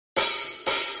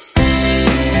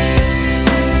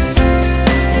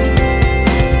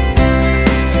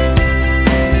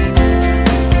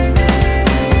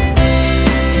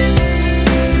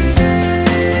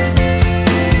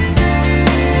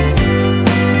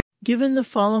given the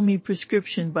follow me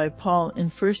prescription by Paul in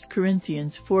 1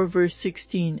 Corinthians 4 verse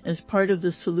 16 as part of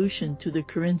the solution to the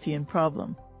Corinthian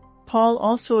problem. Paul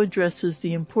also addresses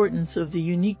the importance of the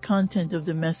unique content of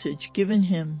the message given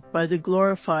him by the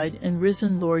glorified and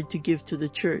risen Lord to give to the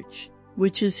church,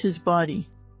 which is his body.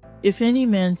 If any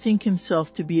man think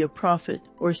himself to be a prophet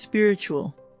or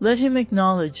spiritual, let him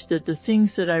acknowledge that the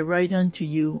things that I write unto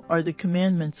you are the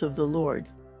commandments of the Lord.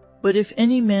 But if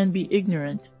any man be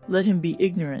ignorant, let him be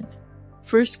ignorant.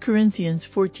 1 Corinthians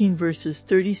 14 verses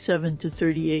 37 to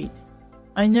 38.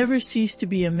 I never cease to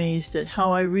be amazed at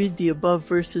how I read the above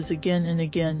verses again and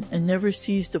again and never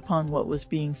seized upon what was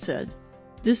being said.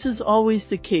 This is always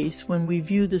the case when we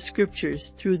view the scriptures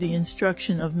through the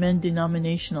instruction of men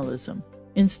denominationalism,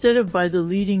 instead of by the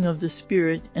leading of the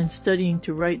Spirit and studying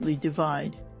to rightly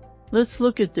divide. Let's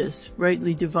look at this,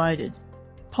 rightly divided.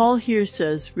 Paul here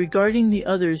says regarding the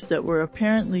others that were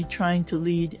apparently trying to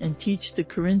lead and teach the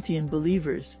Corinthian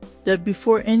believers, that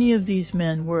before any of these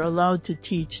men were allowed to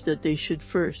teach that they should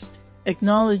first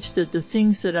acknowledge that the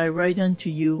things that I write unto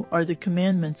you are the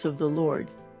commandments of the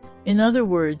Lord. In other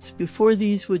words, before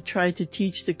these would try to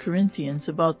teach the Corinthians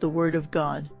about the Word of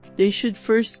God, they should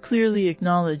first clearly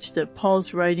acknowledge that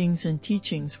Paul's writings and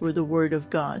teachings were the Word of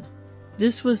God.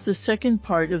 This was the second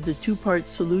part of the two-part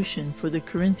solution for the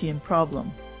Corinthian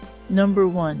problem. Number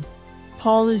 1.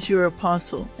 Paul is your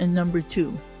apostle, and number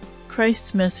 2.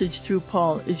 Christ's message through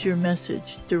Paul is your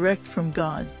message, direct from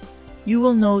God. You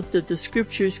will note that the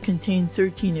scriptures contain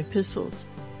 13 epistles,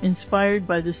 inspired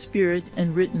by the Spirit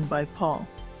and written by Paul.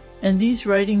 And these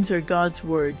writings are God's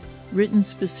Word, written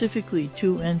specifically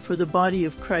to and for the body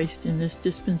of Christ in this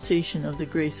dispensation of the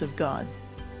grace of God.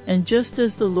 And just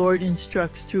as the Lord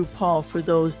instructs through Paul for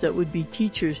those that would be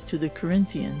teachers to the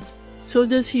Corinthians, so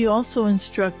does he also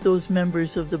instruct those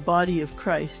members of the body of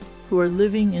Christ who are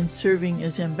living and serving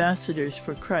as ambassadors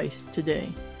for Christ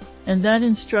today. And that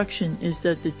instruction is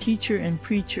that the teacher and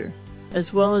preacher,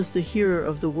 as well as the hearer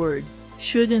of the word,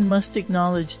 should and must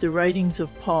acknowledge the writings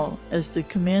of Paul as the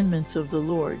commandments of the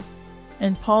Lord.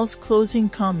 And Paul's closing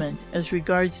comment as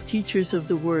regards teachers of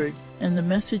the word and the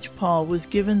message Paul was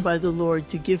given by the Lord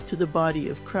to give to the body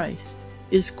of Christ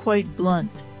is quite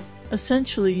blunt.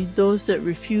 Essentially, those that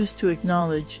refuse to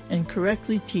acknowledge and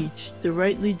correctly teach the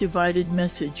rightly divided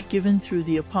message given through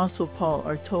the Apostle Paul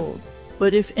are told,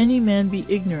 "But if any man be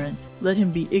ignorant, let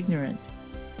him be ignorant."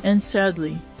 And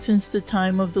sadly, since the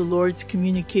time of the Lord's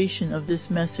communication of this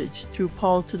message through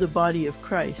Paul to the body of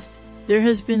Christ, there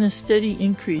has been a steady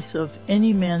increase of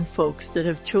any man folks that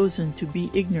have chosen to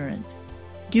be ignorant.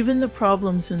 Given the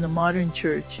problems in the modern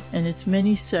church and its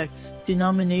many sects,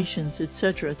 denominations,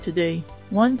 etc. today,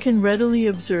 one can readily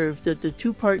observe that the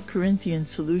two-part Corinthian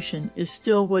solution is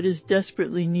still what is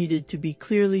desperately needed to be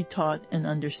clearly taught and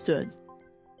understood.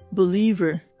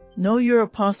 Believer, know your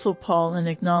Apostle Paul and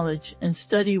acknowledge and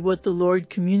study what the Lord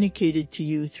communicated to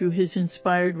you through his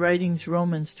inspired writings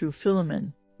Romans through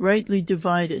Philemon, rightly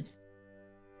divided.